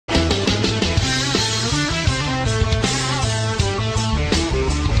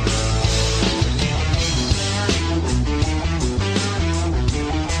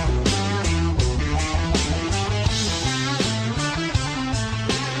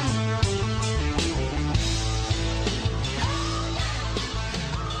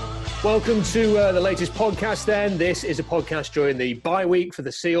Welcome to the latest podcast then. This is a podcast during the bye week for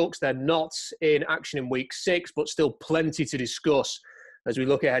the Seahawks. They're not in action in week 6, but still plenty to discuss as we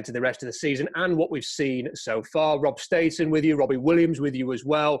look ahead to the rest of the season and what we've seen so far. Rob Staton with you, Robbie Williams with you as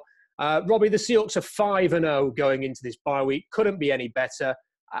well. Robbie, the Seahawks are 5-0 going into this bye week. Couldn't be any better.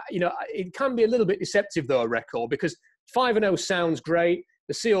 It can be a little bit deceptive, though, a record, because 5-0 sounds great.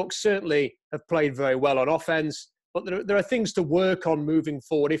 The Seahawks certainly have played very well on offense. But there are things to work on moving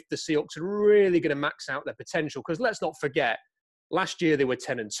forward if the Seahawks are really going to max out their potential. Because let's not forget, last year they were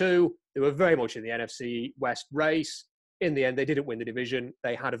 10-2. They were very much in the NFC West race. In the end, they didn't win the division.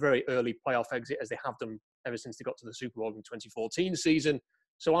 They had a very early playoff exit, as they have done ever since they got to the Super Bowl in the 2014 season.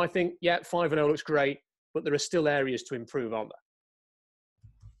 So I think, 5-0 looks great, but there are still areas to improve, aren't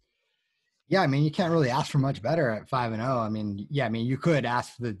there? Yeah, I mean, you can't really ask for much better at 5-0. You could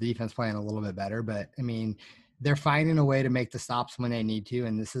ask for the defense playing a little bit better, but they're finding a way to make the stops when they need to,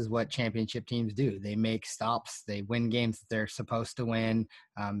 and this is what championship teams do. They make stops. They win games that they're supposed to win.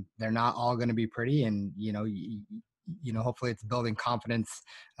 They're not all going to be pretty, and hopefully it's building confidence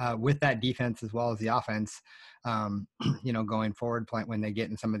with that defense as well as the offense. Going forward, when they get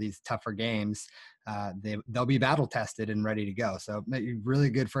in some of these tougher games, they'll be battle tested and ready to go. So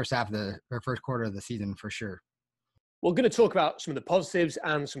really good first quarter of the season for sure. We're going to talk about some of the positives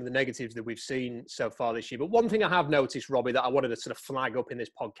and some of the negatives that we've seen so far this year. But one thing I have noticed, Robbie, that I wanted to sort of flag up in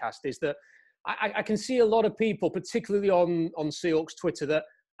this podcast is that I can see a lot of people, particularly on Seahawks Twitter, that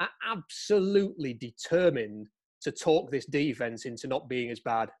are absolutely determined to talk this defense into not being as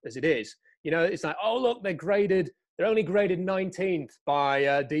bad as it is. It's like, oh, look, they're only graded 19th by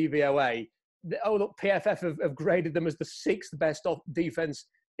DVOA. Oh, look, PFF have graded them as the 6th best defense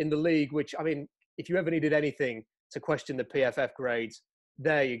in the league, which, if you ever needed anything to question the PFF grades,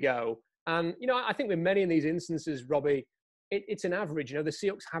 there you go. And, I think with many of these instances, Robbie, it's an average. The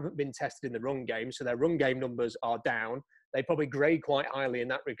Seahawks haven't been tested in the run game, so their run game numbers are down. They probably grade quite highly in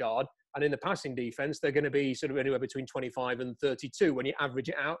that regard. And in the passing defense, they're going to be sort of anywhere between 25 and 32. When you average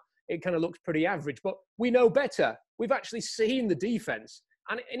it out, it kind of looks pretty average. But we know better. We've actually seen the defense.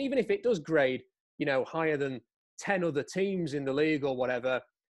 And even if it does grade, higher than 10 other teams in the league or whatever,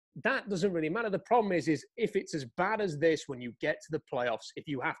 that doesn't really matter. The problem is if it's as bad as this when you get to the playoffs, if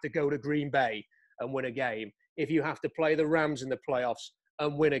you have to go to Green Bay and win a game, if you have to play the Rams in the playoffs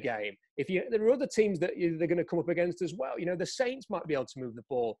and win a game, there are other teams that they're going to come up against as well. The Saints might be able to move the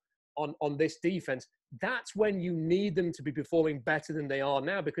ball on this defense. That's when you need them to be performing better than they are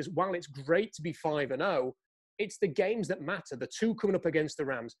now, because while it's great to be 5-0, it's the games that matter. The two coming up against the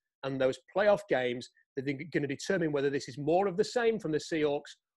Rams and those playoff games that are going to determine whether this is more of the same from the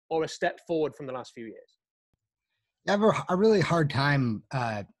Seahawks or a step forward from the last few years. I have a really hard time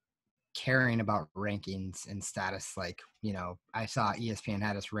caring about rankings and status. I saw ESPN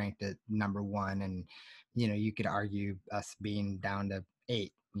had us ranked at number 1, and, you could argue us being down to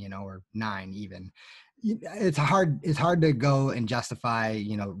 8, or 9 even. It's hard to go and justify,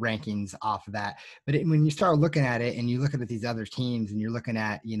 rankings off of that. But when you start looking at it and you look at these other teams and you're looking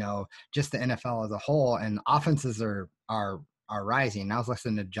at, just the NFL as a whole, and offenses are rising. I was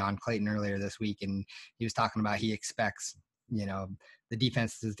listening to John Clayton earlier this week, and he was talking about he expects, the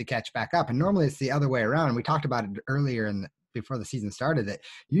defenses to catch back up. And normally it's the other way around. And we talked about it earlier before the season started, that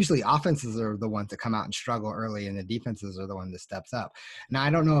usually offenses are the ones that come out and struggle early, and the defenses are the one that steps up. Now, I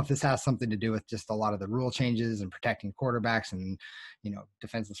don't know if this has something to do with just a lot of the rule changes and protecting quarterbacks and,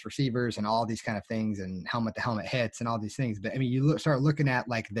 defenseless receivers and all these kind of things, and helmet to helmet hits and all these things. But you start looking at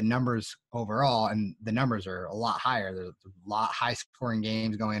the numbers overall, and the numbers are a lot higher. There's a lot high scoring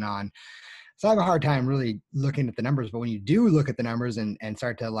games going on. So I have a hard time really looking at the numbers, but when you do look at the numbers and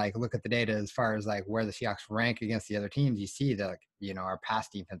start to look at the data as far as where the Seahawks rank against the other teams, you see that, our pass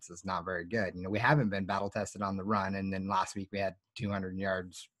defense is not very good. We haven't been battle tested on the run. And then last week we had 200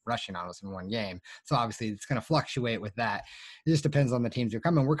 yards rushing on us in one game. So obviously it's going to fluctuate with that. It just depends on the teams that are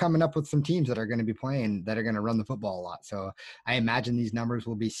coming. We're coming up with some teams that are going to be playing, that are going to run the football a lot. So I imagine these numbers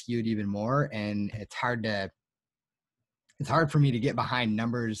will be skewed even more. And it's hard for me to get behind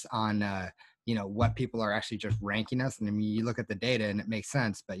numbers on, what people are actually just ranking us. And you look at the data and it makes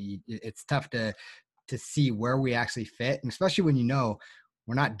sense, but it's tough to see where we actually fit. And especially when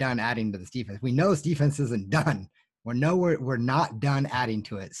we're not done adding to this defense. We know this defense isn't done. We're not done adding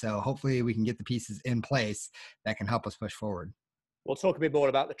to it. So hopefully we can get the pieces in place that can help us push forward. We'll talk a bit more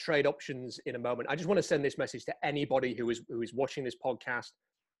about the trade options in a moment. I just want to send this message to anybody who is watching this podcast,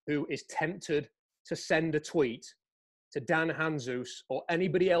 who is tempted to send a tweet to Dan Hanzus or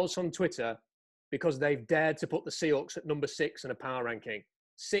anybody else on Twitter because they've dared to put the Seahawks at number 6 in a power ranking.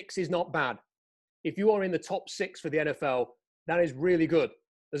 6 is not bad. If you are in the top 6 for the NFL, that is really good.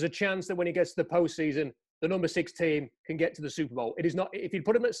 there's a chance that when he gets to the postseason, the number 6 team can get to the Super Bowl. It is not, if you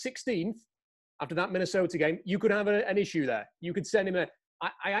put him at 16th after that Minnesota game, you could have an issue there. You could send him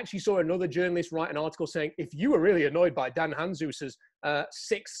I actually saw another journalist write an article saying, if you were really annoyed by Dan Hanzus's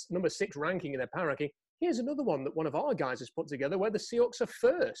number 6 ranking in their power ranking, here's another one that one of our guys has put together where the Seahawks are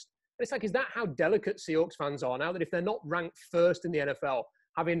first. And it's like, is that how delicate Seahawks fans are now, that if they're not ranked first in the NFL,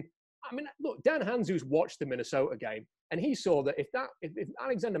 look, Dan Hanzus watched the Minnesota game and he saw that if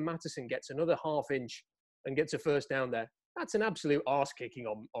Alexander Mattison gets another half inch and gets a first down there, that's an absolute arse kicking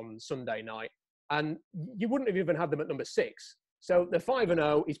on Sunday night. And you wouldn't have even had them at number 6. So they're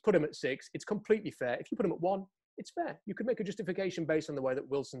 5-0. He's put him at 6. It's completely fair. If you put him at 1, it's fair. You could make a justification based on the way that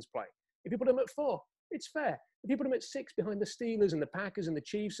Wilson's playing. If you put him at 4, it's fair. If you put him at 6 behind the Steelers and the Packers and the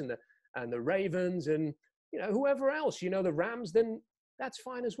Chiefs and the Ravens and whoever else, the Rams, then that's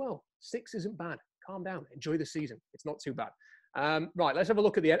fine as well. 6 isn't bad. Calm down. Enjoy the season. It's not too bad. Right, let's have a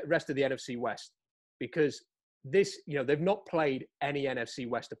look at the rest of the NFC West, because this, they've not played any NFC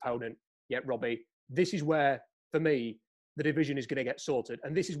West opponent yet, Robbie. This is where, for me, the division is going to get sorted.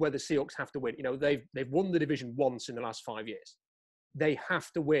 And this is where the Seahawks have to win. They've won the division once in the last 5 years. They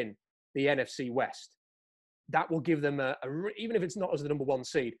have to win the NFC West. That will give them even if it's not as the number 1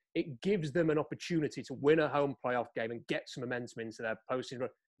 seed, it gives them an opportunity to win a home playoff game and get some momentum into their postseason.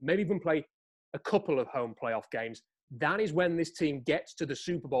 Maybe even play a couple of home playoff games. That is when this team gets to the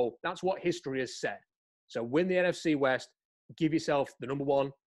Super Bowl. That's what history has said. So win the NFC West, give yourself the number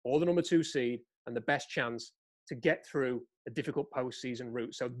 1 or the number 2 seed and the best chance to get through a difficult postseason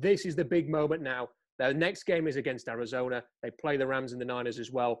route. So this is the big moment now. Their next game is against Arizona. They play the Rams and the Niners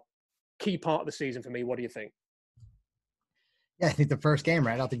as well. Key part of the season for me. What do you think? Yeah, I think the first game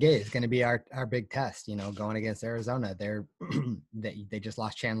right out the gate is going to be our big test, going against Arizona. They just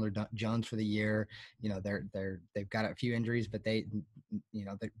lost Chandler Jones for the year. They've got a few injuries, but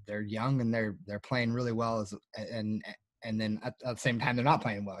they're young and they're playing really well and then at the same time they're not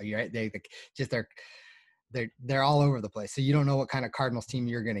playing well. Right? They're all over the place. So you don't know what kind of Cardinals team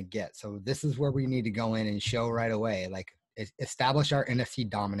you're going to get. So this is where we need to go in and show right away, establish our NFC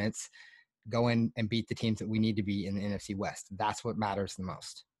dominance, go in and beat the teams that we need to beat in the NFC West. That's what matters the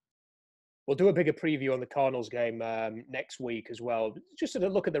most. We'll do a bigger preview on the Cardinals game next week as well. Just to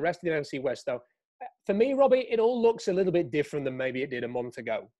look at the rest of the NFC West, though. For me, Robbie, it all looks a little bit different than maybe it did a month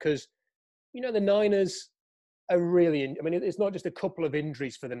ago. Because, the Niners are really, it's not just a couple of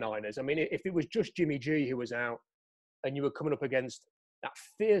injuries for the Niners. If it was just Jimmy G who was out and you were coming up against that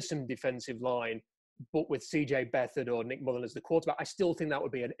fearsome defensive line, but with CJ Beathard or Nick Mullen as the quarterback, I still think that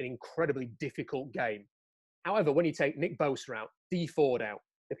would be an incredibly difficult game. However, when you take Nick Bosa out, Dee Ford out,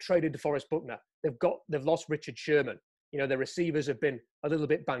 they've traded DeForest Buckner, they've lost Richard Sherman. Their receivers have been a little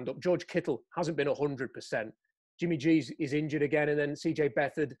bit banged up. George Kittle hasn't been 100%. Jimmy G is injured again, and then CJ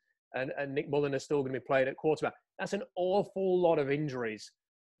Beathard and Nick Mullen are still going to be playing at quarterback. That's an awful lot of injuries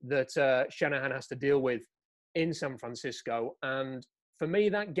that Shanahan has to deal with in San Francisco. And for me,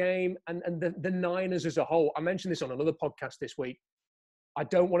 that game and the Niners as a whole, I mentioned this on another podcast this week. I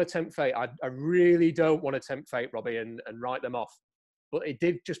don't want to tempt fate. I really don't want to tempt fate, Robbie, and write them off. But it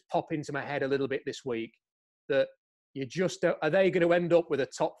did just pop into my head a little bit this week that are they going to end up with a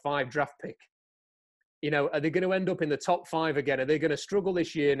top 5 draft pick? Are they going to end up in the top 5 again? Are they going to struggle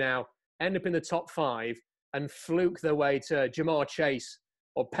this year now, end up in the top 5 and fluke their way to Jamar Chase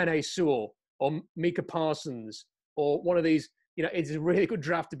or Penei Sewell or Micah Parsons or one of these? It's a really good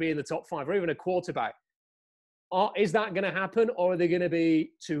draft to be in the top 5 or even a quarterback. Is that going to happen, or are they going to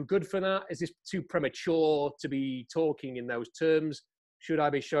be too good for that? Is this too premature to be talking in those terms? Should I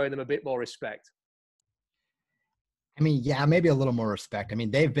be showing them a bit more respect? Yeah, maybe a little more respect.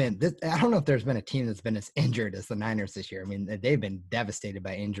 They've been I don't know if there's been a team that's been as injured as the Niners this year. They've been devastated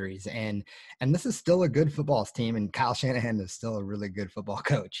by injuries, and this is still a good football team, and Kyle Shanahan is still a really good football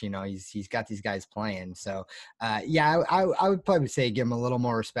coach. He's got these guys playing. So, I would probably say give them a little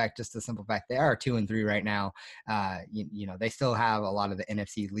more respect, just the simple fact they are 2-3 right now. They still have a lot of the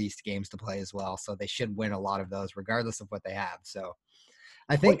NFC least games to play as well, so they should win a lot of those regardless of what they have. So.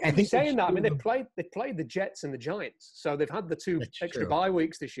 I think saying that, they played the Jets and the Giants, so they've had the 2 extra bye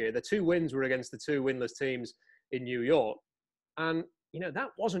weeks this year. The 2 wins were against the 2 winless teams in New York, and that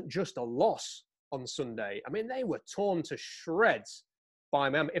wasn't just a loss on Sunday. They were torn to shreds by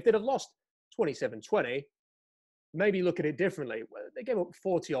Miami. If they'd have lost 27-20, maybe look at it differently. They gave up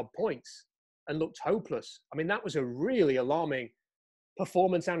 40-odd points and looked hopeless. That was a really alarming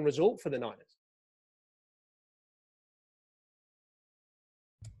performance and result for the Niners.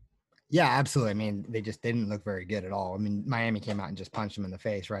 Yeah, absolutely. They just didn't look very good at all. Miami came out and just punched them in the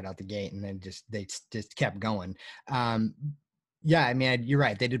face right out the gate, and then they just kept going. Yeah, I mean, you're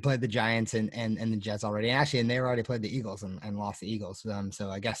right. They did play the Giants and the Jets already. And they already played the Eagles and lost the Eagles. So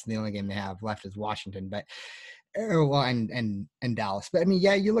I guess the only game they have left is Washington. But well, and Dallas. But I mean,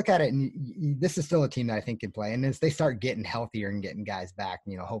 yeah, you look at it, and this is still a team that I think can play. And as they start getting healthier and getting guys back,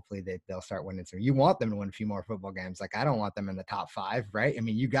 hopefully they'll start winning. So you want them to win a few more football games. Like, I don't want them in the top 5, right? I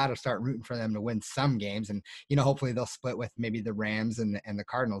mean, you got to start rooting for them to win some games, and hopefully they'll split with maybe the Rams and the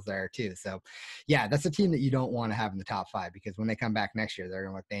Cardinals there too. So, yeah, that's a team that you don't want to have in the top 5, because when they come back next year, they're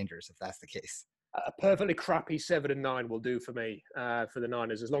going to look dangerous if that's the case. A perfectly crappy 7-9 will do for me, for the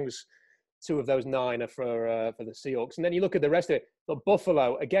Niners, as long as 2 of those 9 are for the Seahawks. And then you look at the rest of it. But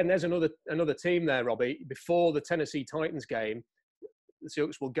Buffalo, again, there's another team there, Robbie. Before the Tennessee Titans game, the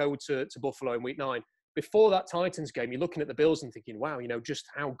Seahawks will go to Buffalo in week 9. Before that Titans game, you're looking at the Bills and thinking, wow, just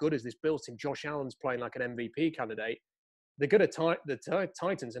how good is this Bills team? Josh Allen's playing like an MVP candidate. They're going to the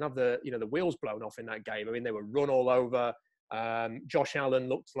Titans and have the wheels blown off in that game. I mean, they were run all over. Josh Allen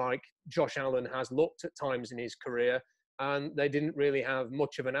looked like Josh Allen has looked at times in his career. And they didn't really have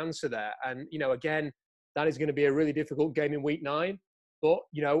much of an answer there. And, again, that is going to be a really difficult game in week 9. But,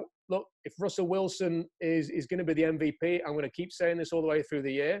 look, if Russell Wilson is going to be the MVP, I'm going to keep saying this all the way through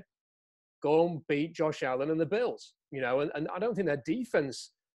the year, go and beat Josh Allen and the Bills. And I don't think their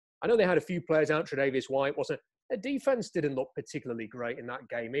defense, I know they had a few players out, Tre'Davious White their defense didn't look particularly great in that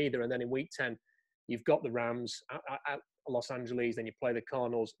game either. And then in week 10, you've got the Rams at Los Angeles, then you play the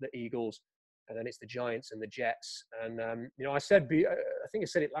Cardinals, the Eagles, and then it's the Giants and the Jets. And, I think I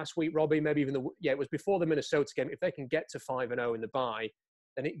said it last week, Robbie, maybe even it was before the Minnesota game. If they can get to 5-0 in the bye,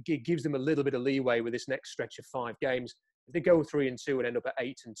 then it gives them a little bit of leeway with this next stretch of 5 games. If they go 3-2 and end up at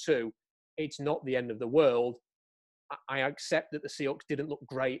 8-2, it's not the end of the world. I accept that the Seahawks didn't look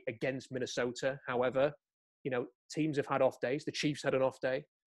great against Minnesota. However, teams have had off days. The Chiefs had an off day.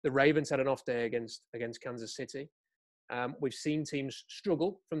 The Ravens had an off day against Kansas City. We've seen teams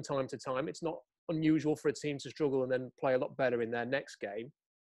struggle from time to time. It's not unusual for a team to struggle and then play a lot better in their next game.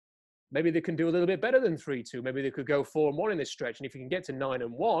 Maybe they can do a little bit better than 3-2. Maybe they could go 4-1 in this stretch. And if you can get to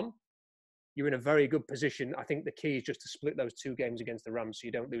 9-1, you're in a very good position. I think the key is just to split those 2 games against the Rams so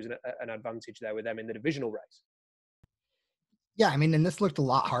you don't lose an advantage there with them in the divisional race. Yeah, I mean, and this looked a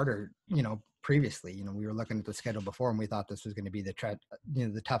lot harder, previously. We were looking at the schedule before, and we thought this was going to be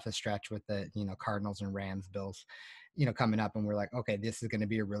the toughest stretch with the, Cardinals and Rams, Bills, coming up. And we're like, okay, this is going to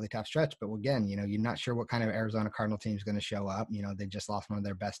be a really tough stretch. But again, you're not sure what kind of Arizona Cardinal team is going to show up. They just lost one of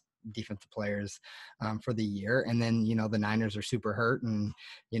their best defensive players for the year. And then, the Niners are super hurt, and,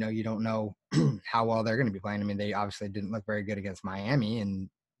 you don't know how well they're going to be playing. I mean, they obviously didn't look very good against Miami, and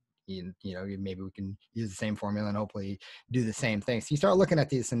maybe we can use the same formula and hopefully do the same thing. So you start looking at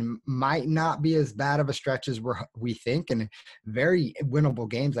these, and it might not be as bad of a stretch as we think, and very winnable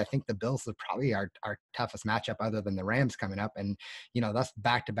games. I think the Bills are probably our toughest matchup other than the Rams coming up. And, that's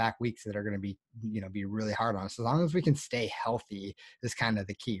back-to-back weeks that are going to be, be really hard on us. As long as we can stay healthy is kind of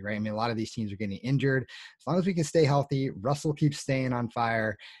the key, right? I mean, a lot of these teams are getting injured. As long as we can stay healthy, Russell keeps staying on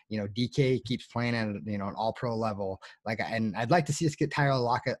fire, DK keeps playing at, an all-pro level. And I'd like to see us get Tyler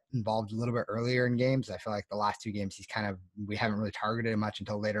Lockett involved a little bit earlier in games. I feel like the last 2 games we haven't really targeted him much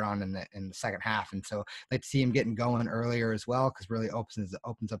until later on in the second half. And so I'd like to see him getting going earlier as well, because really opens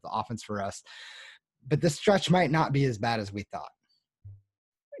up the offense for us. But this stretch might not be as bad as we thought.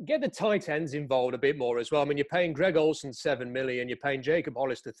 Get the tight ends involved a bit more as well. I mean, you're paying Greg Olsen $7 million. You're paying Jacob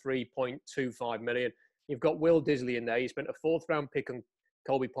Hollister $3.25 million. You've got Will Disley in there. You spent a 4th-round pick on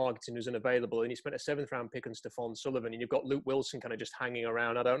Colby Parkinson, who's unavailable, and you spent a 7th-round pick on Stephon Sullivan, and you've got Luke Wilson kind of just hanging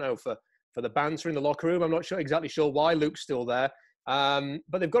around. I don't know, for the banter in the locker room. I'm not exactly sure why Luke's still there.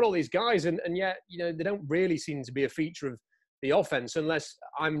 But they've got all these guys, and yet, they don't really seem to be a feature of the offense, unless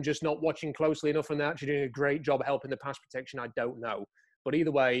I'm just not watching closely enough and they're actually doing a great job helping the pass protection. I don't know. But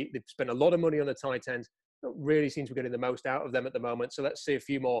either way, they've spent a lot of money on the tight ends. Don't really seem to be getting the most out of them at the moment. So let's see a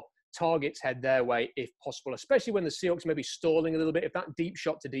few more targets head their way if possible, especially when the Seahawks may be stalling a little bit. If that deep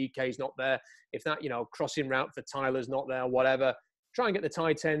shot to DK is not there, if that, crossing route for Tyler's not there, whatever, try and get the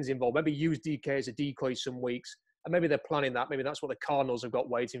tight ends involved. Maybe use DK as a decoy some weeks. And maybe they're planning that. Maybe that's what the Cardinals have got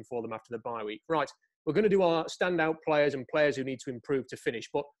waiting for them after the bye week. Right, we're going to do our standout players and players who need to improve to finish.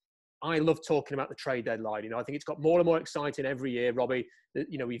 But I love talking about the trade deadline. I think it's got more and more exciting every year, Robbie.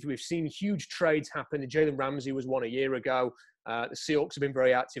 We've seen huge trades happen. Jalen Ramsey was one a year ago. The Seahawks have been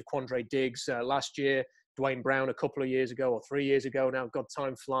very active. Quandre Diggs last year. Dwayne Brown a couple of years ago or 3 years ago now. God,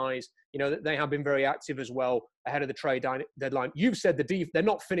 time flies. They have been very active as well ahead of the trade deadline. You've said they're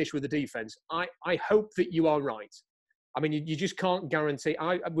not finished with the defense. I hope that you are right. I mean, you just can't guarantee.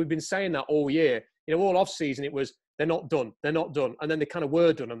 We've been saying that all year. All off season it was they're not done, and then they kind of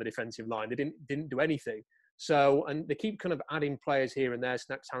were done on the defensive line. They didn't do anything. So, and they keep kind of adding players here and there.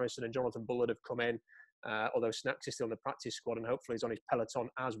 Snacks Harrison and Jonathan Bullard have come in, although Snacks is still in the practice squad and hopefully he's on his Peloton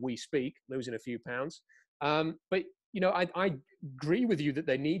as we speak, losing a few pounds. But, I agree with you that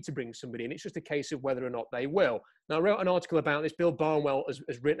they need to bring somebody in. It's just a case of whether or not they will. Now, I wrote an article about this. Bill Barnwell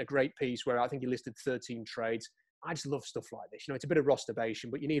has written a great piece where I think he listed 13 trades. I just love stuff like this. It's a bit of rosterbation,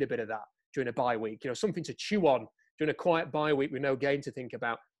 but you need a bit of that during a bye week. Something to chew on during a quiet bye week with no game to think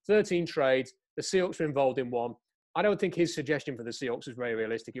about. 13 trades. The Seahawks were involved in one. I don't think his suggestion for the Seahawks was very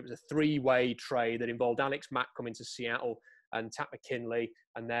realistic. It was a 3-way trade that involved Alex Mack coming to Seattle and Pat McKinley,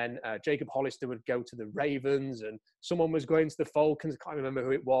 and then Jacob Hollister would go to the Ravens, and someone was going to the Falcons. I can't remember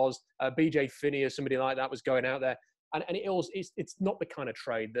who it was. BJ Finney or somebody like that was going out there. And it's not the kind of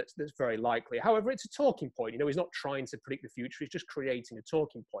trade that's very likely. However, it's a talking point. He's not trying to predict the future. He's just creating a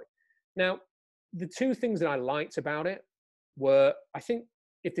talking point. Now, the two things that I liked about it were, I think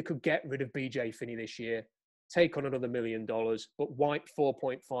if they could get rid of BJ Finney this year, take on another $1 million, but wipe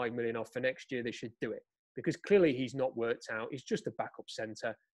 $4.5 million off for next year, they should do it. Because clearly he's not worked out. He's just a backup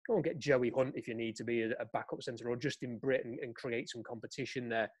centre. Go and get Joey Hunt if you need to be a backup centre, or Justin Britt and create some competition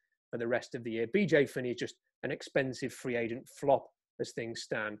there for the rest of the year. BJ Finney is just an expensive free agent flop as things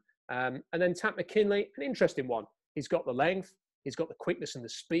stand. And then Pat McKinley, an interesting one. He's got the length. He's got the quickness and the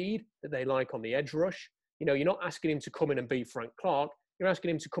speed that they like on the edge rush. You're not asking him to come in and be Frank Clark. You're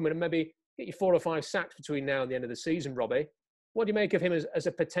asking him to come in and maybe get you 4 or 5 sacks between now and the end of the season, Robbie. What do you make of him as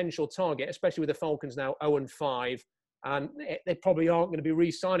a potential target, especially with the Falcons now 0-5, and they probably aren't going to be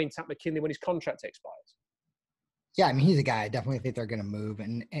re-signing Pat McKinley when his contract expires? Yeah, I mean, he's a guy I definitely think they're going to move.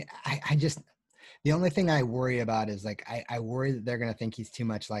 And I just, the only thing I worry about is I worry that they're going to think he's too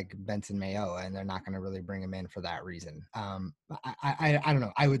much like Benson Mayo, and they're not going to really bring him in for that reason. I don't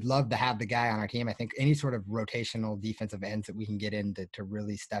know. I would love to have the guy on our team. I think any sort of rotational defensive ends that we can get in to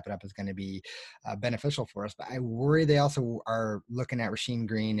really step it up is going to be beneficial for us. But I worry they also are looking at Rasheem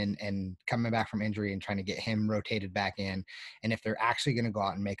Green and coming back from injury and trying to get him rotated back in. And if they're actually going to go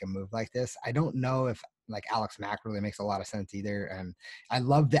out and make a move like this, I don't know if like Alex Mack really makes a lot of sense either. I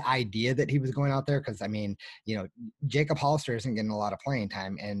love the idea that he was going out there because, I mean, Jacob Hollister isn't getting a lot of playing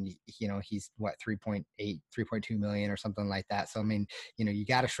time, and, he's what, 3.8, 3.2 million or something like that. So, I mean, you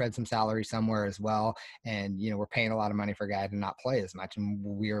got to shred some salary somewhere as well. And, we're paying a lot of money for a guy to not play as much, and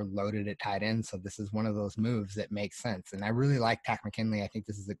we are loaded at tight end. So this is one of those moves that makes sense. And I really like Pat McKinley. I think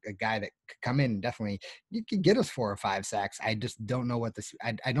this is a guy that could come in and definitely, you could get us 4 or 5 sacks. I just don't know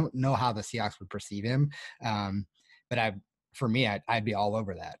I don't know how the Seahawks would perceive him. But I'd be all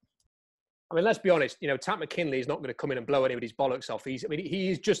over that. I mean, let's be honest. Pat McKinley is not going to come in and blow anybody's bollocks off. He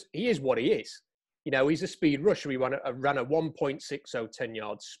is what he is. He's a speed rusher. He ran a 1.60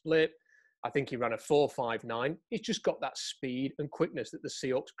 10-yard split. I think he ran a 4.59. He's just got that speed and quickness that the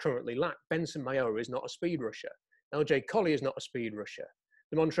Seahawks currently lack. Benson Mayowa is not a speed rusher. LJ Collier is not a speed rusher.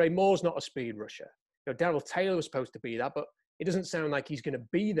 Demontre Moore's not a speed rusher. Darrell Taylor was supposed to be that, but it doesn't sound like he's going to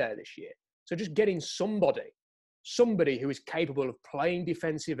be there this year. So just getting somebody who is capable of playing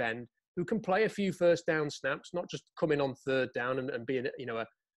defensive end, who can play a few first down snaps, not just come in on third down and be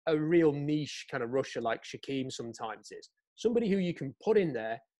a real niche kind of rusher like Shaquem sometimes is. Somebody who you can put in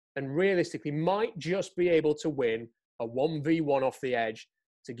there and realistically might just be able to win a 1v1 off the edge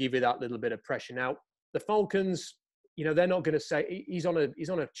to give you that little bit of pressure. Now, the Falcons, they're not going to say he's on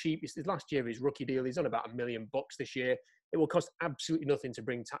a cheap. Last year his rookie deal, he's on about $1 million this year. It will cost absolutely nothing to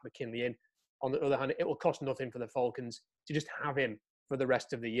bring Pat McKinley in. On the other hand, it will cost nothing for the Falcons to just have him for the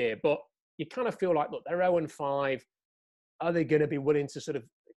rest of the year. But you kind of feel like, look, they're 0-5. Are they going to be willing to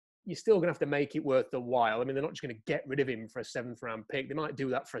you're still going to have to make it worth the while. I mean, they're not just going to get rid of him for a 7th-round pick. They might do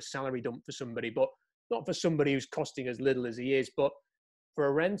that for a salary dump for somebody, but not for somebody who's costing as little as he is. But for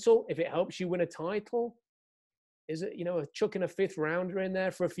a rental, if it helps you win a title, is it, chucking a 5th rounder in there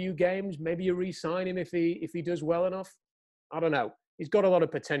for a few games? Maybe you re-sign him if he does well enough. I don't know. He's got a lot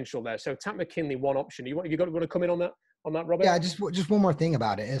of potential there. So Pat McKinley, one option. You want to come in on that, Robert? Yeah, just one more thing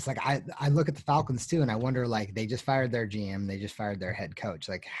about it. It's like I look at the Falcons too, and I wonder, like, they just fired their GM, they just fired their head coach.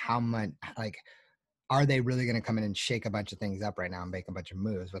 Like, how much, like, are they really going to come in and shake a bunch of things up right now and make a bunch of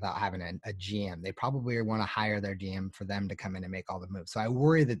moves without having a GM? They probably want to hire their GM for them to come in and make all the moves. So I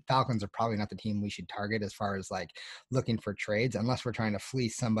worry that Falcons are probably not the team we should target as far as like looking for trades, unless we're trying to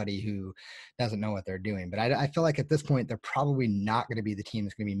fleece somebody who doesn't know what they're doing. But I feel like at this point, they're probably not going to be the team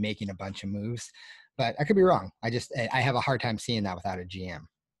that's going to be making a bunch of moves. But I could be wrong. I have a hard time seeing that without a GM.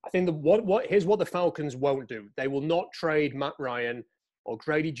 I think here's what the Falcons won't do. They will not trade Matt Ryan or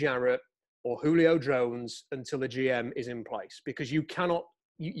Grady Jarrett or Julio Jones until the GM is in place, because you cannot,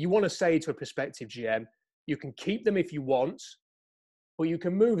 you want to say to a prospective GM, you can keep them if you want, but you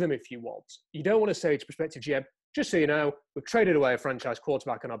can move them if you want. You don't want to say to prospective GM, just so you know, we've traded away a franchise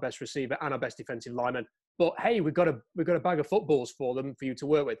quarterback and our best receiver and our best defensive lineman, but hey, we've got a bag of footballs for them for you to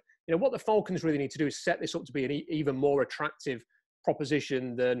work with. You know, what the Falcons really need to do is set this up to be an even more attractive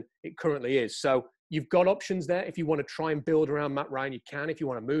proposition than it currently is. So you've got options there. If you want to try and build around Matt Ryan, you can. If you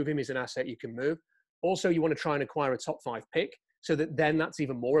want to move him as an asset, you can move. Also, you want to try and acquire a top 5 pick so that then that's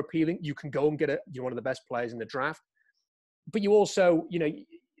even more appealing. You can go and get you're one of the best players in the draft. But you also, you know,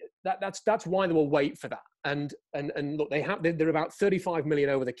 that's why they will wait for that. And look, they're about 35 million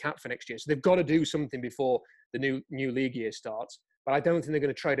over the cap for next year. So they've got to do something before the new league year starts. But I don't think they're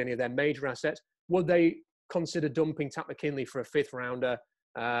going to trade any of their major assets. Would they consider dumping Pat McKinley for a 5th rounder?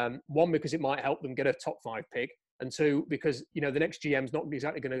 One, because it might help them get a top 5 pick. And 2, because, you know, the next GM's not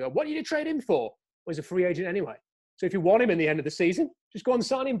exactly going to go, what did you trade him for? Well, he's a free agent anyway. So if you want him in the end of the season, just go and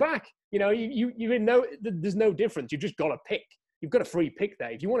sign him back. You know, there's no difference. You've just got a pick. You've got a free pick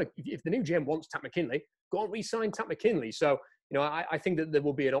there. If the new GM wants Pat McKinley, go and re-sign Pat McKinley. So, you know, I think that there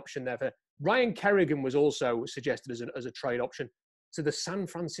will be an option there for Ryan Kerrigan was also suggested as a trade option to the San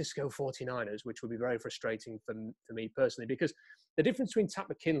Francisco 49ers, which would be very frustrating for me personally, because the difference between Pat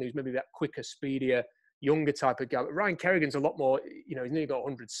McKinley, who's maybe that quicker, speedier, younger type of guy, but Ryan Kerrigan's a lot more, you know, he's nearly got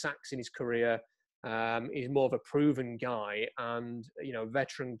 100 sacks in his career. He's more of a proven guy and, you know,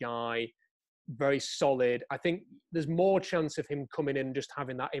 veteran guy, very solid. I think there's more chance of him coming in and just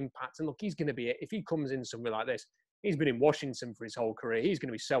having that impact. And look, he's going to be, if he comes in somewhere like this, he's been in Washington for his whole career. He's going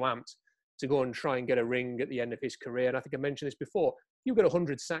to be so amped to go and try and get a ring at the end of his career. And I think I mentioned this before. You've got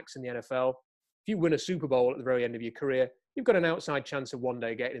 100 sacks in the NFL. If you win a Super Bowl at the very end of your career, you've got an outside chance of one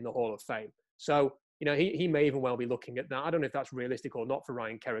day getting in the Hall of Fame. So, you know, he may even well be looking at that. I don't know if that's realistic or not for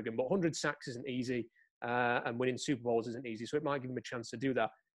Ryan Kerrigan, but 100 sacks isn't easy, and winning Super Bowls isn't easy. So it might give him a chance to do that.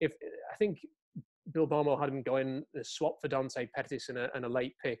 I think Bill Barmore had him going a swap for Dante Pettis and a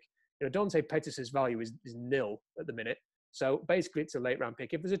late pick. You know, Dante Pettis' value is nil at the minute. So basically it's a late round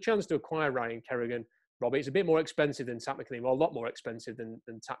pick. If there's a chance to acquire Ryan Kerrigan, Robbie, it's a bit more expensive than Pat McKinley. Well, a lot more expensive than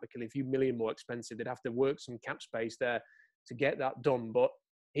Pat McKinley. A few million more expensive. They'd have to work some cap space there to get that done. But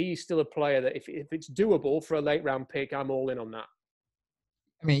he's still a player that if it's doable for a late round pick, I'm all in on that.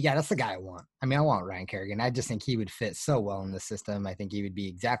 I mean, yeah, that's the guy I want. I mean, I want Ryan Kerrigan. I just think he would fit so well in the system. I think he would be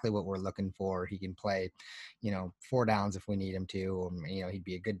exactly what we're looking for. He can play, you know, 4 downs if we need him to. You know, he'd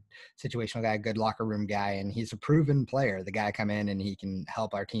be a good situational guy, good locker room guy, and he's a proven player. The guy come in and he can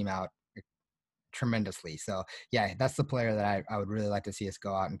help our team out tremendously. So yeah, that's the player that I would really like to see us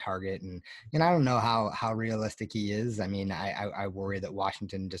go out and target. And I don't know how realistic he is. I mean, I worry that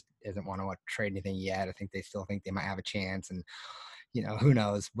Washington just doesn't want to trade anything yet. I think they still think they might have a chance, and you know, who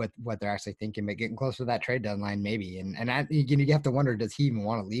knows what they're actually thinking, but getting closer to that trade deadline, maybe. And I, you know, you have to wonder, does he even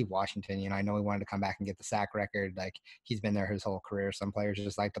want to leave Washington? You know, I know he wanted to come back and get the sack record. Like, he's been there his whole career. Some players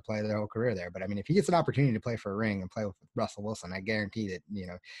just like to play their whole career there. But I mean, if he gets an opportunity to play for a ring and play with Russell Wilson, I guarantee that, you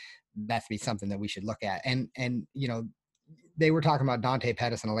know, that's be something that we should look at. And, you know, they were talking about Dante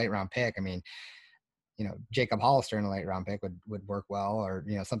Pettis in a late round pick. I mean, you know, Jacob Hollister in a late round pick would work well, or,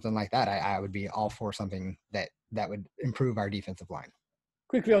 you know, something like that. I would be all for something that would improve our defensive line.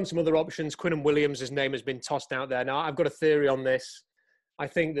 Quickly on some other options, Quinnen Williams, his name has been tossed out there. Now, I've got a theory on this. I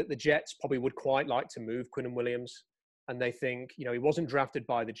think that the Jets probably would quite like to move Quinnen Williams, and they think, you know, he wasn't drafted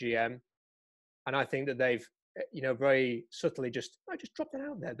by the GM. And I think that they've, you know, very subtly just dropped it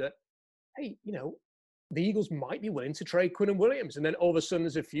out there that, hey, you know, the Eagles might be willing to trade Quinnen Williams. And then all of a sudden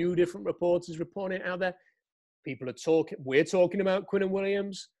there's a few different reporters reporting it out there. We're talking about Quinnen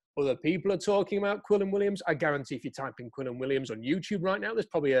Williams. Other people are talking about Quinnen Williams. I guarantee if you type in Quinnen Williams on YouTube right now, there's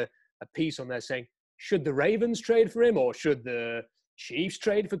probably a piece on there saying, should the Ravens trade for him or should the Chiefs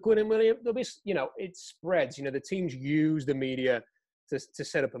trade for Quinnen Williams? There'll be, you know, it spreads. You know, the teams use the media to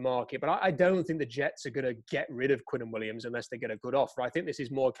set up a market. But I don't think the Jets are going to get rid of Quinnen Williams unless they get a good offer. I think this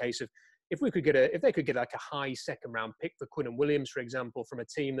is more a case of if they could get like a high second round pick for Quinnen Williams, for example, from a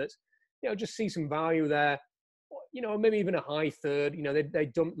team that's, you know, just see some value there. You know, maybe even a high third. You know, they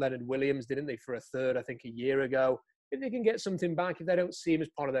dumped Leonard Williams, didn't they, for a third, I think, a year ago. If they can get something back, if they don't see him as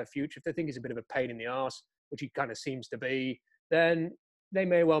part of their future, if they think he's a bit of a pain in the arse, which he kind of seems to be, then they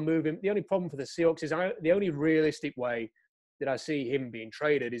may well move him. The only problem for the Seahawks is the only realistic way that I see him being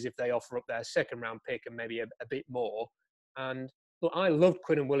traded is if they offer up their second round pick and maybe a bit more. And look, I loved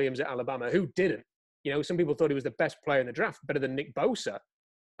Quinnen Williams at Alabama. Who didn't? You know, some people thought he was the best player in the draft, better than Nick Bosa.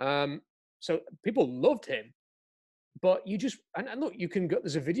 So people loved him. But you just, and look, you can go,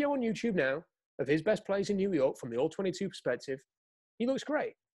 there's a video on YouTube now of his best plays in New York from the All-22 perspective. He looks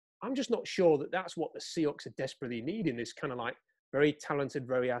great. I'm just not sure that that's what the Seahawks are desperately needing, this kind of like very talented,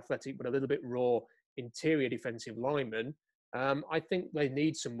 very athletic, but a little bit raw interior defensive lineman. I think they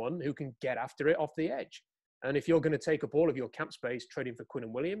need someone who can get after it off the edge. And if you're going to take up all of your cap space trading for Quinn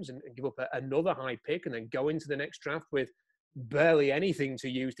and Williams and give up another high pick and then go into the next draft with barely anything to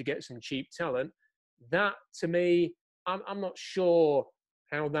use to get some cheap talent, that to me, I'm not sure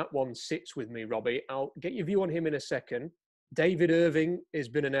how that one sits with me, Robbie. I'll get your view on him in a second. David Irving has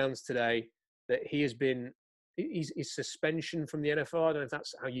been announced today that his suspension from the NFL. I don't know if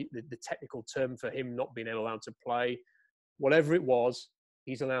that's how the technical term for him not being allowed to play. Whatever it was,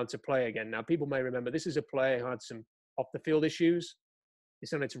 he's allowed to play again. Now, people may remember this is a player who had some off-the-field issues. He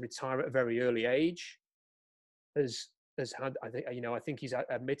decided to retire at a very early age. Has had, I think he's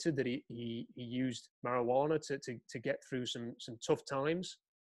admitted that he used marijuana to get through some tough times,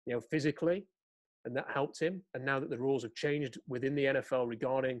 physically, and that helped him. And now that the rules have changed within the NFL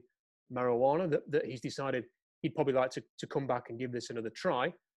regarding marijuana, that he's decided he'd probably like to come back and give this another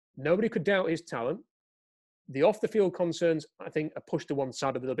try. Nobody could doubt his talent. The off-the-field concerns, I think, are pushed to one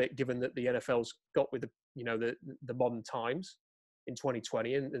side a little bit, given that the NFL's got with the modern times in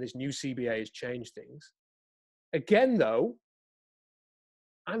 2020, and this new CBA has changed things. Again, though,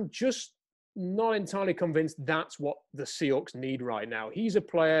 I'm just not entirely convinced that's what the Seahawks need right now. He's a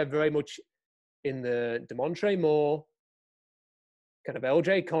player very much in the DeMontre Moore, kind of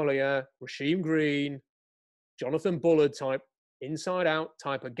LJ Collier, Rasheem Green, Jonathan Bullard type, inside-out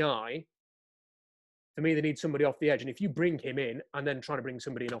type of guy. For me, they need somebody off the edge. And if you bring him in and then try to bring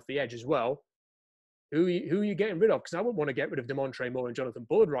somebody in off the edge as well, who are you getting rid of? Because I wouldn't want to get rid of DeMontre Moore and Jonathan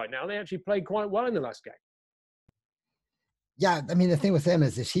Bullard right now. They actually played quite well in the last game. Yeah, I mean, the thing with him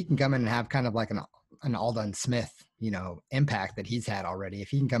is if he can come in and have kind of like an Aldon Smith, impact that he's had already. If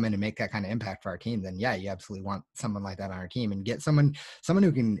he can come in and make that kind of impact for our team, then yeah, you absolutely want someone like that on our team and get someone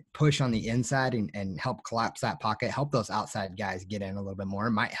who can push on the inside and help collapse that pocket, help those outside guys get in a little bit more.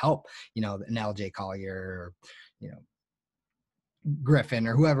 It might help, an LJ Collier or, Griffin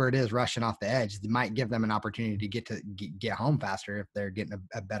or whoever it is rushing off the edge. It might give them an opportunity to get home faster if they're getting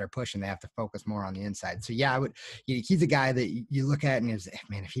a better push and they have to focus more on the inside. So yeah, he's a guy that you look at and is,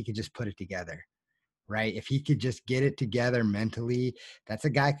 man, if he could just put it together, right? If he could just get it together mentally, that's a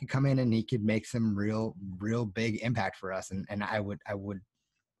guy could come in and he could make some real big impact for us. And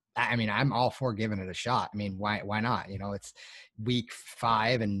I'm all for giving it a shot. I mean, why not? It's week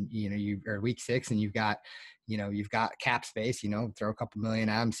 5 and, or week 6 and you've got cap space, throw a couple million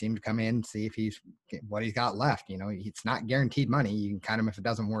at him, see him come in, see if what he's got left. It's not guaranteed money. You can cut him if it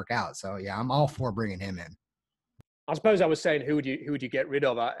doesn't work out. So yeah, I'm all for bringing him in. I suppose I was saying, who would you get rid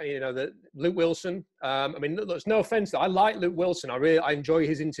of? Luke Wilson. There's no offense. I like Luke Wilson. I enjoy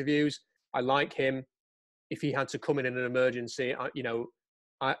his interviews. I like him. If he had to come in an emergency,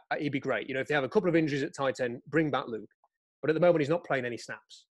 he'd be great. If they have a couple of injuries at tight end, bring back Luke. But at the moment, he's not playing any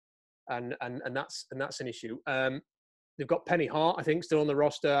snaps, and that's an issue. They've got Penny Hart, I think, still on the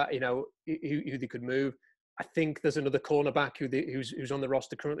roster. Who they could move. I think there's another cornerback who's on the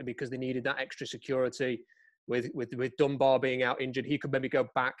roster currently because they needed that extra security. With Dunbar being out injured, he could maybe go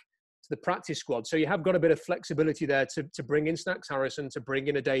back to the practice squad. So you have got a bit of flexibility there to bring in Snacks Harrison, to bring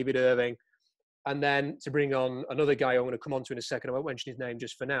in a David Irving, and then to bring on another guy I'm going to come on to in a second. I won't mention his name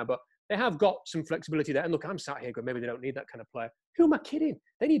just for now, but they have got some flexibility there. And look, I'm sat here going, maybe they don't need that kind of player. Who am I kidding?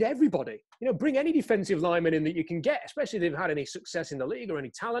 They need everybody. Bring any defensive lineman in that you can get, especially if they've had any success in the league or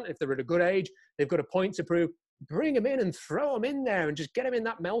any talent. If they're at a good age, they've got a point to prove. Bring them in and throw them in there and just get them in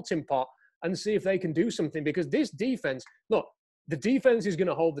that melting pot and see if they can do something. Because this defense, look, the defense is going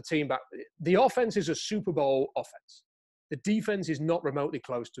to hold the team back. The offense is a Super Bowl offense. The defense is not remotely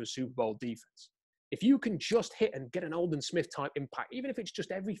close to a Super Bowl defense. If you can just hit and get an Aldon Smith type impact, even if it's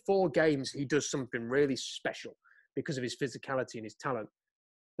just every 4 games he does something really special because of his physicality and his talent,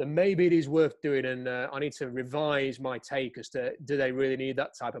 then maybe it is worth doing. And I need to revise my take as to, do they really need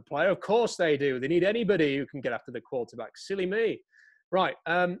that type of player? Of course they do. They need anybody who can get after the quarterback. Silly me. Right,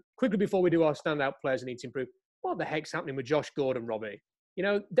 quickly before we do our standout players that need to improve, what the heck's happening with Josh Gordon, Robbie?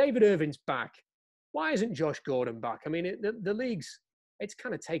 David Irving's back. Why isn't Josh Gordon back? I mean, the league's, it's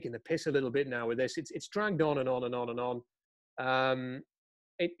kind of taking the piss a little bit now with this. It's dragged on and on and on and on.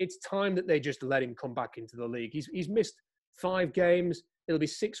 It's time that they just let him come back into the league. He's missed 5 games. It'll be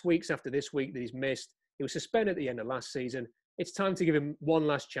 6 weeks after this week that he's missed. He was suspended at the end of last season. It's time to give him one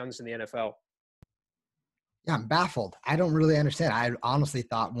last chance in the NFL. Yeah, I'm baffled. I don't really understand. I honestly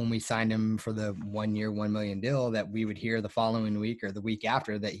thought when we signed him for the 1 year, $1 million deal that we would hear the following week or the week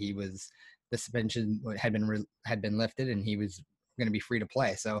after that the suspension had been lifted and he was going to be free to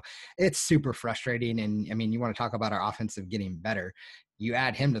play. So it's super frustrating. And I mean, you want to talk about our offensive getting better. You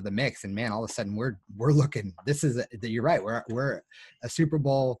add him to the mix and man, all of a sudden we're looking, you're right. We're a Super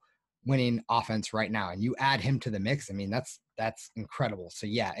Bowl winning offense right now, and you add him to the mix. I mean, that's incredible. So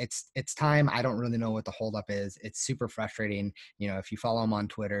yeah, it's time. I don't really know what the holdup is. It's super frustrating. If you follow him on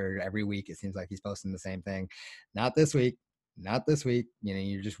Twitter every week, it seems like he's posting the same thing. Not this week. Not this week.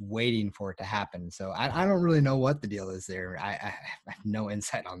 You're just waiting for it to happen. So I don't really know what the deal is there. I have no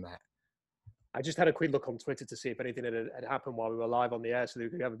insight on that. I just had a quick look on Twitter to see if anything had happened while we were live on the air, so we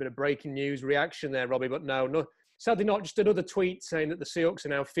could have a bit of breaking news reaction there, Robbie. But no, sadly not. Just another tweet saying that the Seahawks are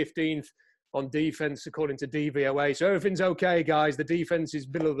now 15th on defense according to DVOA. So everything's okay, guys. The defense is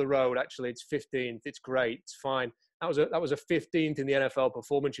middle of the road. Actually, it's 15th. It's great. It's fine. That was a 15th in the NFL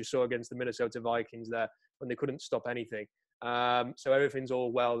performance you saw against the Minnesota Vikings there when they couldn't stop anything. So everything's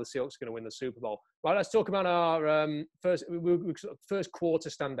all well. The Seahawks are going to win the Super Bowl. Right, let's talk about our first quarter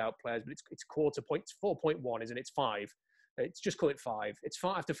standout players, but it's quarter point. It's 4.1, isn't it? It's 5. It's just call it 5. It's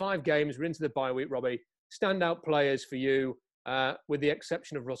 5 after 5 games. We're into the bye week, Robbie. Standout players for you, with the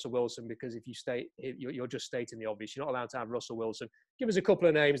exception of Russell Wilson, because if you state you're just stating the obvious. You're not allowed to have Russell Wilson. Give us a couple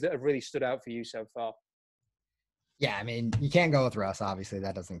of names that have really stood out for you so far. Yeah, I mean, you can't go with Russ. Obviously,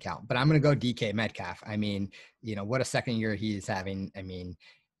 that doesn't count. But I'm going to go DK Metcalf. I mean, what a second year he's having. I mean,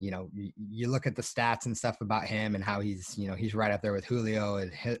 you look at the stats and stuff about him and how he's right up there with Julio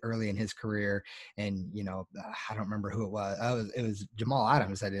early in his career. And, I don't remember who it was. It was Jamal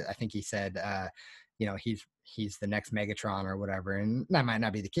Adams. I think he said, he's the next Megatron or whatever. And that might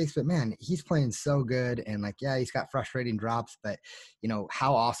not be the case, but man, he's playing so good. And he's got frustrating drops, but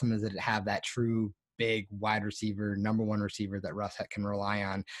how awesome is it to have that true big wide receiver, number one receiver that Russ can rely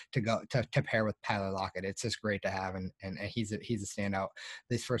on to pair with Tyler Lockett. It's just great to have. And he's a standout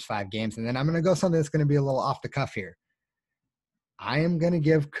these first 5 games. And then I'm going to go something that's going to be a little off the cuff here. I am going to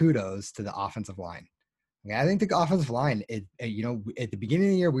give kudos to the offensive line. Okay, I think the offensive line, at the beginning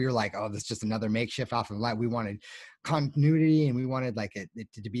of the year, we were like, oh, this is just another makeshift offensive line. We wanted continuity, and we wanted it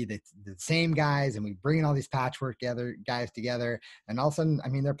to be the same guys, and we bring all these patchwork guys together. And all of a sudden, I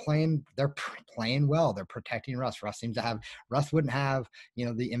mean, they're playing well. They're protecting Russ. Russ wouldn't have,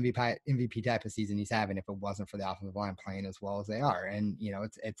 the MVP type of season he's having if it wasn't for the offensive line playing as well as they are. And,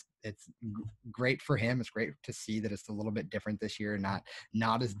 it's great for him. It's great to see that it's a little bit different this year,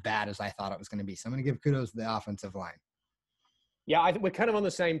 not as bad as I thought it was going to be. So I'm going to give kudos to the offensive line. Yeah, I think we're kind of on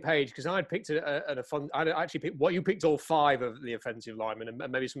the same page because I'd actually picked what you picked all 5 of the offensive linemen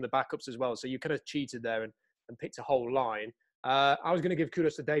and maybe some of the backups as well. So you kind of cheated there and picked a whole line. I was going to give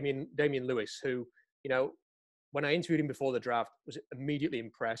kudos to Damian Lewis, who, when I interviewed him before the draft, was immediately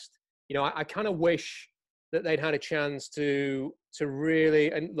impressed. I kind of wish that they'd had a chance to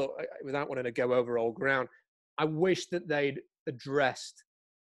really, and look, without wanting to go over old ground, I wish that they'd addressed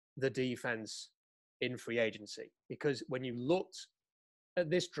the defense in free agency, because when you looked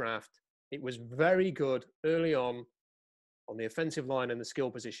at this draft, it was very good early on the offensive line and the skill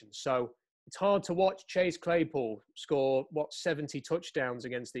positions. So it's hard to watch Chase Claypool score 70 touchdowns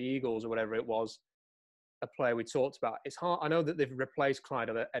against the Eagles or whatever it was, a player we talked about. It's hard. I know that they've replaced Clyde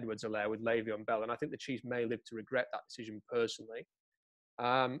Edwards-Helaire with Le'Veon Bell, and I think the Chiefs may live to regret that decision personally.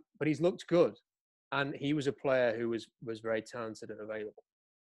 But he's looked good, and he was a player who was very talented and available.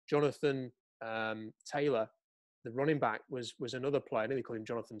 Jonathan Taylor, the running back, was another player. I think they call him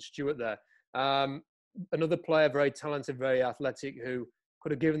Jonathan Stewart there. Another player, very talented, very athletic, who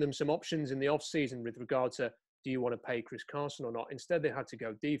could have given them some options in the offseason with regard to, do you want to pay Chris Carson or not? Instead, they had to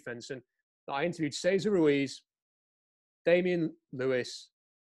go defense. And I interviewed Cesar Ruiz, Damian Lewis,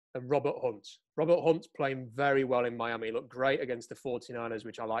 and Robert Hunt. Robert Hunt's playing very well in Miami. He looked great against the 49ers,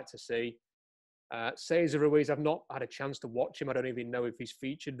 which I like to see. Cesar Ruiz, I've not had a chance to watch him. I don't even know if he's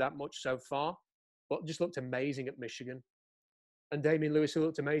featured that much so far, but just looked amazing at Michigan. And Damian Lewis, who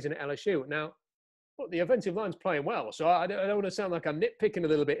looked amazing at LSU. Now, look, the offensive line's playing well, so I don't want to sound like I'm nitpicking a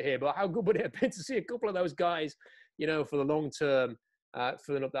little bit here, but how good would it have been to see a couple of those guys, for the long term,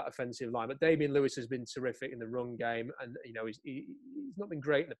 filling up that offensive line? But Damian Lewis has been terrific in the run game, and he's not been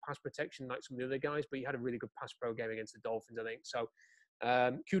great in the pass protection like some of the other guys, but he had a really good pass pro game against the Dolphins, I think. So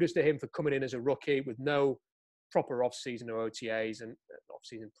kudos to him for coming in as a rookie with no proper off-season or OTAs, and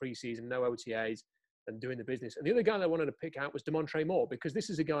off-season, pre-season, no OTAs, and doing the business. And the other guy that I wanted to pick out was Demontre Moore, because this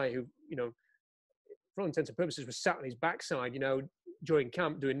is a guy who, for all intents and purposes, was sat on his backside, during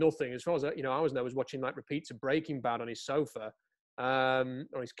camp doing nothing. As far as I was watching repeats of Breaking Bad on his sofa, on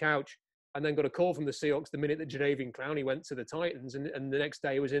his couch, and then got a call from the Seahawks the minute that Jadeveon Clowney went to the Titans, and the next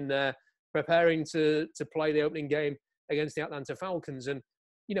day he was in there preparing to play the opening game against the Atlanta Falcons. And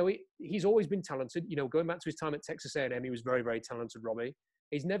he's always been talented. Going back to his time at Texas A&M, he was very, very talented, Robbie.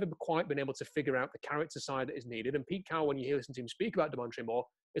 He's never quite been able to figure out the character side that is needed. And Pete Carroll, when you listen to him speak about Demontre Moore,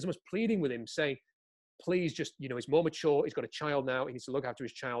 is almost pleading with him, saying, please just, he's more mature. He's got a child now. He needs to look after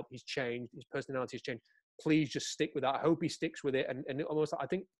his child. He's changed. His personality has changed. Please just stick with that. I hope he sticks with it. And almost, I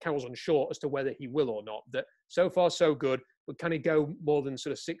think Carroll's unsure as to whether he will or not. That so far so good, but can he go more than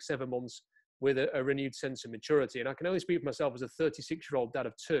sort of 6-7 months with a renewed sense of maturity? And I can only speak for myself as a 36-year-old dad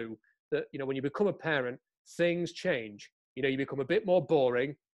of 2, that, when you become a parent, things change. You become a bit more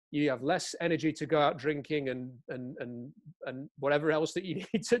boring. You have less energy to go out drinking and whatever else that you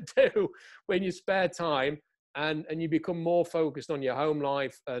need to do when you spare time. And you become more focused on your home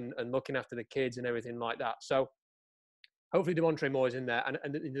life and looking after the kids and everything like that. So hopefully Demontre Moore is in there.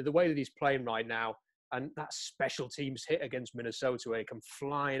 And the way that he's playing right now, and that special teams hit against Minnesota where he come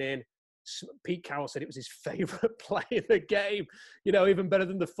flying in. Pete Carroll said it was his favorite play in the game, even better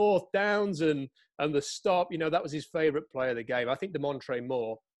than the 4th downs and the stop. That was his favorite play of the game. I think Demontre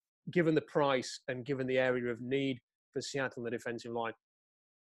Moore, given the price and given the area of need for Seattle in the defensive line,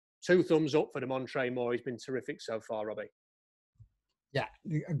 2 thumbs up for Demontre Moore. He's been terrific so far, Robbie. Yeah,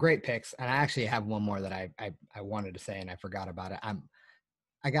 great picks. And I actually have one more that I wanted to say and I forgot about it.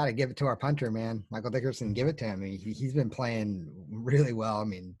 I got to give it to our punter, man. Michael Dickerson, give it to him. He's been playing really well.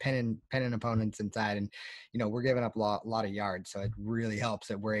 Penning opponents inside, and, we're giving up a lot of yards. So it really helps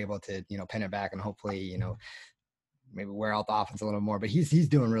that we're able to, pin it back and hopefully, maybe wear out the offense a little more, but he's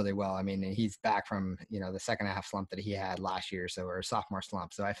doing really well. He's back from, the second half slump that he had last year. Or sophomore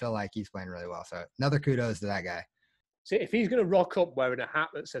slump. So I feel like he's playing really well. So another kudos to that guy. See, if he's going to rock up wearing a hat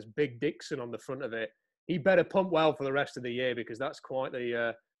that says Big Dixon on the front of it, he better pump well for the rest of the year, because that's quite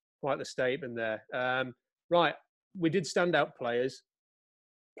the statement there. Right, we did standout players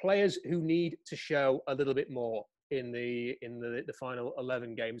who need to show a little bit more in the final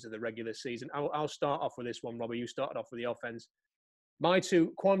 11 games of the regular season. I'll start off with this one, Robbie. You started off with the offense. My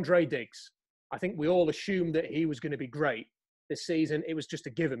 2, Quandre Diggs. I think we all assumed that he was going to be great this season. It was just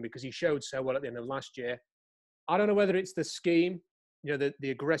a given because he showed so well at the end of last year. I don't know whether it's the scheme, the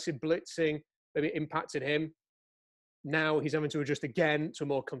aggressive blitzing, maybe it impacted him. Now he's having to adjust again to a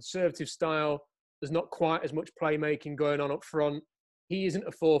more conservative style. There's not quite as much playmaking going on up front. He isn't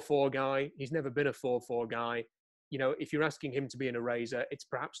a 4-4 guy. He's never been a 4-4 guy. If you're asking him to be an eraser,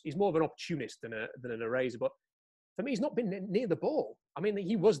 he's more of an opportunist than an eraser. But for me, he's not been near the ball.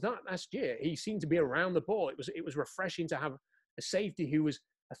 He was that last year. He seemed to be around the ball. It was refreshing to have a safety who was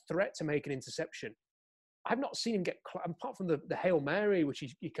a threat to make an interception. I've not seen him apart from the Hail Mary, which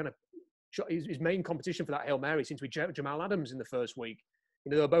he kind of shot his main competition for that Hail Mary seems to be Jamal Adams in the first week.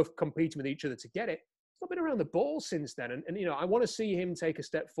 They were both competing with each other to get it. He's not been around the ball since then. And I want to see him take a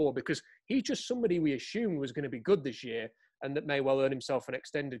step forward, because he's just somebody we assumed was going to be good this year and that may well earn himself an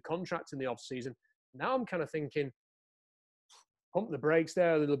extended contract in the offseason. Now I'm kind of thinking, pump the brakes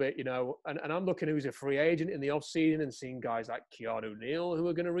there a little bit, and I'm looking who's a free agent in the offseason and seeing guys like Keanu Neal who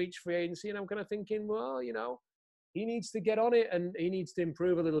are going to reach free agency. And I'm kind of thinking, well, he needs to get on it and he needs to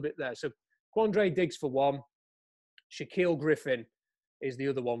improve a little bit there. So Quandre Diggs for one. Shaquille Griffin is the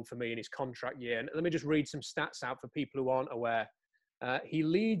other one for me in his contract year. And let me just read some stats out for people who aren't aware. He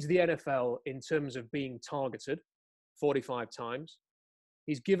leads the NFL in terms of being targeted 45 times.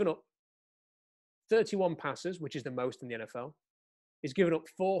 He's given up 31 passes, which is the most in the NFL. He's given up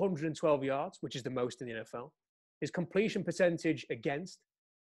 412 yards, which is the most in the NFL. His completion percentage against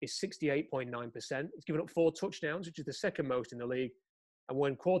is 68.9%. He's given up 4 touchdowns, which is the second most in the league. And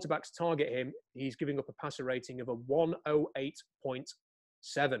when quarterbacks target him, he's giving up a passer rating of a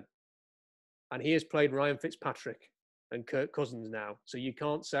 108.7. And he has played Ryan Fitzpatrick and Kirk Cousins now. So you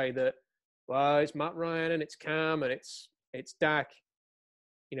can't say that, well, it's Matt Ryan and it's Cam and it's Dak.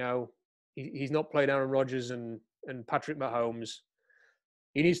 He's not played Aaron Rodgers and Patrick Mahomes.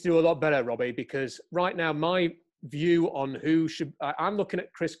 He needs to do a lot better, Robbie, because right now my view on who should... I'm looking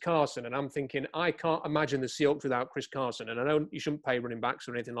at Chris Carson and I'm thinking, I can't imagine the Seahawks without Chris Carson. And I know you shouldn't pay running backs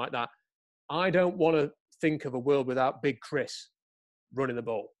or anything like that. I don't want to think of a world without Big Chris running the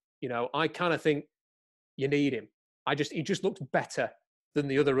ball. I kind of think you need him. He just looks better than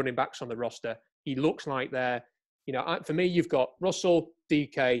the other running backs on the roster. He looks like they're... for me, you've got Russell,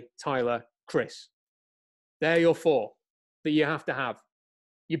 DK, Tyler, Chris. They're your 4 that you have to have.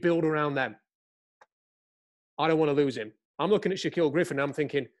 You build around them. I don't want to lose him. I'm looking at Shaquille Griffin and I'm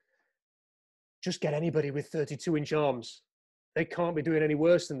thinking, just get anybody with 32-inch arms. They can't be doing any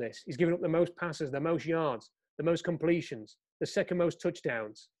worse than this. He's given up the most passes, the most yards, the most completions, the second most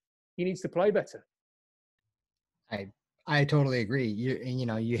touchdowns. He needs to play better. I totally agree.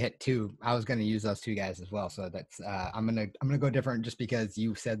 You hit 2. I was going to use those 2 guys as well. So that's I'm gonna go different just because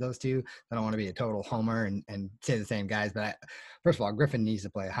you said those 2. I don't want to be a total homer and say the same guys. But first of all, Griffin needs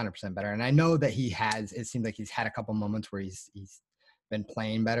to play 100% better. And I know that he has. It seems like he's had a couple moments where he's been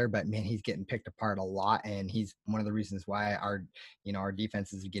playing better, but man, he's getting picked apart a lot, and he's one of the reasons why our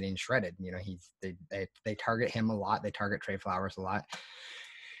defense is getting shredded. They target him a lot. They target Trey Flowers a lot.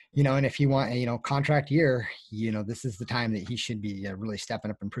 And if you want a, contract year, this is the time that he should be really stepping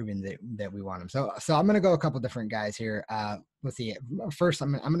up and proving that we want him. So I'm going to go a couple different guys here. Let's see. First,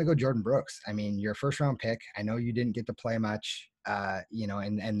 I'm going to go Jordan Brooks. I mean, your first round pick. I know you didn't get to play much,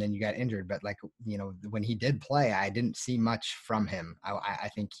 and then you got injured, but when he did play, I didn't see much from him. I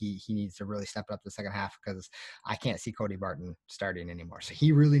think he needs to really step up the second half, because I can't see Cody Barton starting anymore. So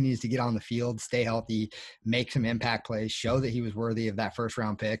he really needs to get on the field, stay healthy, make some impact plays, show that he was worthy of that first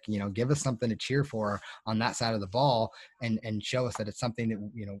round pick, give us something to cheer for on that side of the ball, and show us that it's something that,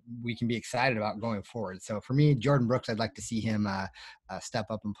 we can be excited about going forward. So for me, Jordan Brooks, I'd like to see him step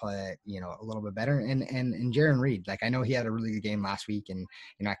up and play, a little bit better. And Jaron Reed, I know he had a really good game last week, and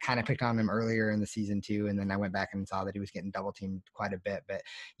I kind of picked on him earlier in the season too, and then I went back and saw that he was getting double teamed quite a bit. But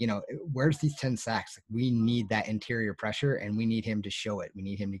where's these 10 sacks? We need that interior pressure, and we need him to show it. We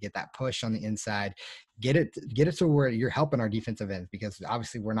need him to get that push on the inside, get it to where you're helping our defensive ends, because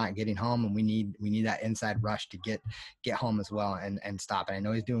obviously we're not getting home, and we need that inside rush to get home as well and stop it. I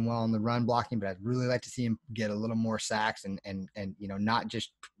know he's doing well on the run blocking, but I'd really like to see him get a little more sacks and not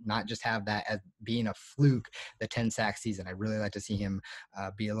just have that as being a fluke, the 10 sack season. I'd really like to see him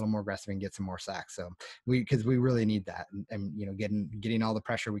be a little more aggressive and get some more sacks. So because we really need that, and getting all the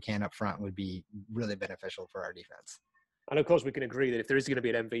pressure we can up front would be really beneficial for our defense. And of course, we can agree that if there is going to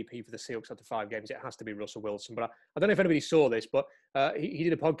be an MVP for the Seahawks after 5 games, it has to be Russell Wilson. But I don't know if anybody saw this, but he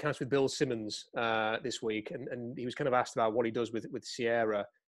did a podcast with Bill Simmons this week, and he was kind of asked about what he does with Sierra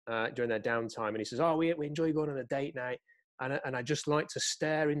during their downtime. And he says, we enjoy going on a date night, and I just like to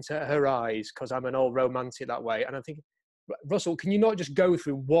stare into her eyes because I'm an old romantic that way. And I'm thinking, Russell, can you not just go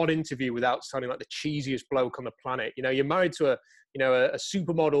through one interview without sounding like the cheesiest bloke on the planet? You're married to a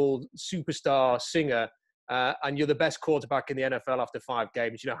supermodel, superstar singer, and you're the best quarterback in the NFL after 5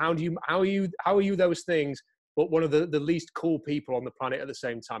 games. How are you those things, but one of the least cool people on the planet at the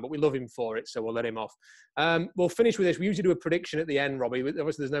same time? But we love him for it, so we'll let him off. We'll finish with this. We usually do a prediction at the end, Robbie.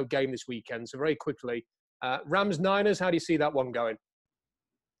 Obviously, there's no game this weekend, so very quickly, Rams-Niners, how do you see that one going?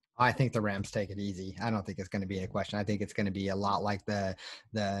 I think the Rams take it easy. I don't think it's going to be a question. I think it's going to be a lot like the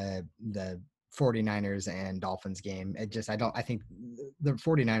 49ers and Dolphins game. I think the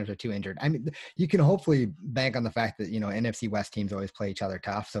 49ers are too injured. I mean, you can hopefully bank on the fact that, NFC West teams always play each other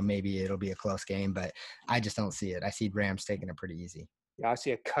tough. So maybe it'll be a close game, but I just don't see it. I see Rams taking it pretty easy. Yeah, I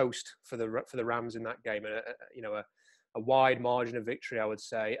see a coast for the Rams in that game, and a wide margin of victory, I would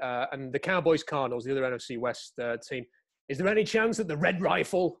say. And the Cowboys Cardinals, the other NFC West team. Is there any chance that the Red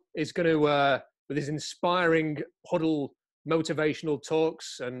Rifle is going to, with his inspiring huddle motivational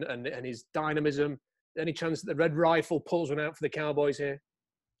talks and his dynamism, any chance that the Red Rifle pulls one out for the Cowboys here?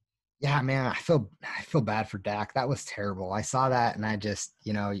 Yeah, man, I feel bad for Dak. That was terrible. I saw that, and I just,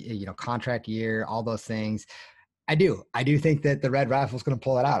 contract year, all those things. I do think that the Red Rifle is going to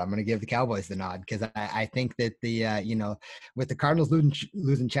pull it out. I'm going to give the Cowboys the nod, because I think that with the Cardinals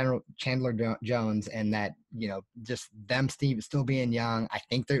losing Chandler Jones, and that, just them still being young, I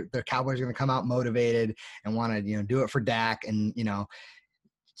think the Cowboys are going to come out motivated and want to, do it for Dak. And,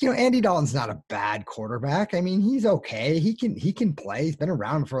 Andy Dalton's not a bad quarterback. I mean, he's okay. He can play. He's been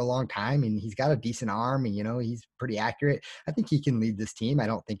around for a long time, and he's got a decent arm, and, he's pretty accurate. I think he can lead this team. I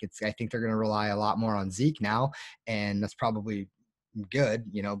think they're going to rely a lot more on Zeke now, and that's probably good,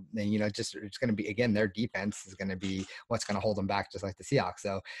 and, it's going to be, again, their defense is going to be what's going to hold them back, just like the Seahawks.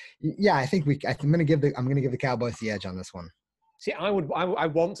 So yeah, I'm going to give the Cowboys the edge on this one. See, I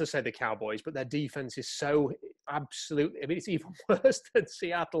want to say the Cowboys, but their defense is so absolutely, it's even worse than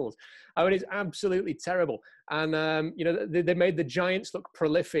Seattle's. It's absolutely terrible. And, they made the Giants look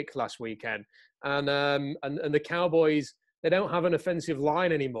prolific last weekend. And the Cowboys, they don't have an offensive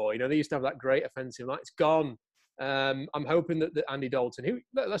line anymore. They used to have that great offensive line. It's gone. I'm hoping that Andy Dalton,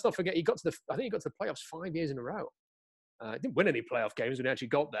 let's not forget, I think he got to the playoffs 5 years in a row. Didn't win any playoff games when he actually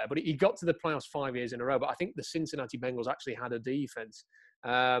got there, but he got to the playoffs 5 years in a row. But I think the Cincinnati Bengals actually had a defense.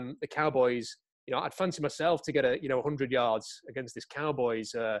 The Cowboys, I'd fancy myself to get 100 yards against this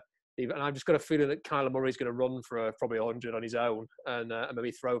Cowboys. And I've just got a feeling that Kyler Murray's going to run for probably 100 on his own, and maybe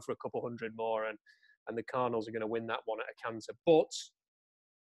throw for a couple hundred more. And the Cardinals are going to win that one at a canter. But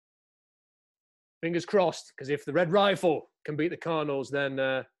fingers crossed, because if the Red Rifle can beat the Cardinals,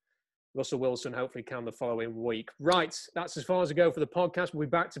 then Russell Wilson hopefully can the following week. Right, that's as far as I go for the podcast. We'll be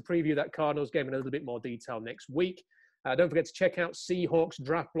back to preview that Cardinals game in a little bit more detail next week. Don't forget to check out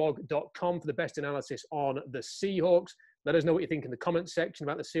SeahawksDraftBlog.com for the best analysis on the Seahawks. Let us know what you think in the comments section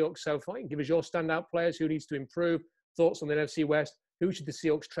about the Seahawks so far. You can give us your standout players, who needs to improve, thoughts on the NFC West, Who should the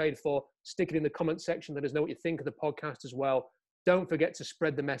Seahawks trade for? Stick it in the comment section. Let us know what you think of the podcast as well. Don't forget to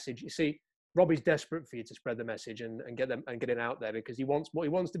spread the message. You see, Robbie's desperate for you to spread the message and get it out there, because he wants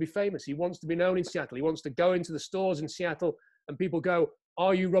to be famous. He wants to be known in Seattle. He wants to go into the stores in Seattle and people go,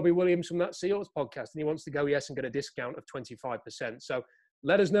 "Are you Robbie Williams from that Seahawks podcast?" And he wants to go, "Yes," and get a discount of 25%. So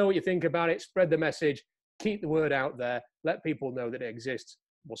let us know what you think about it. Spread the message. Keep the word out there. Let people know that it exists.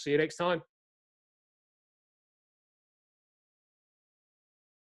 We'll see you next time.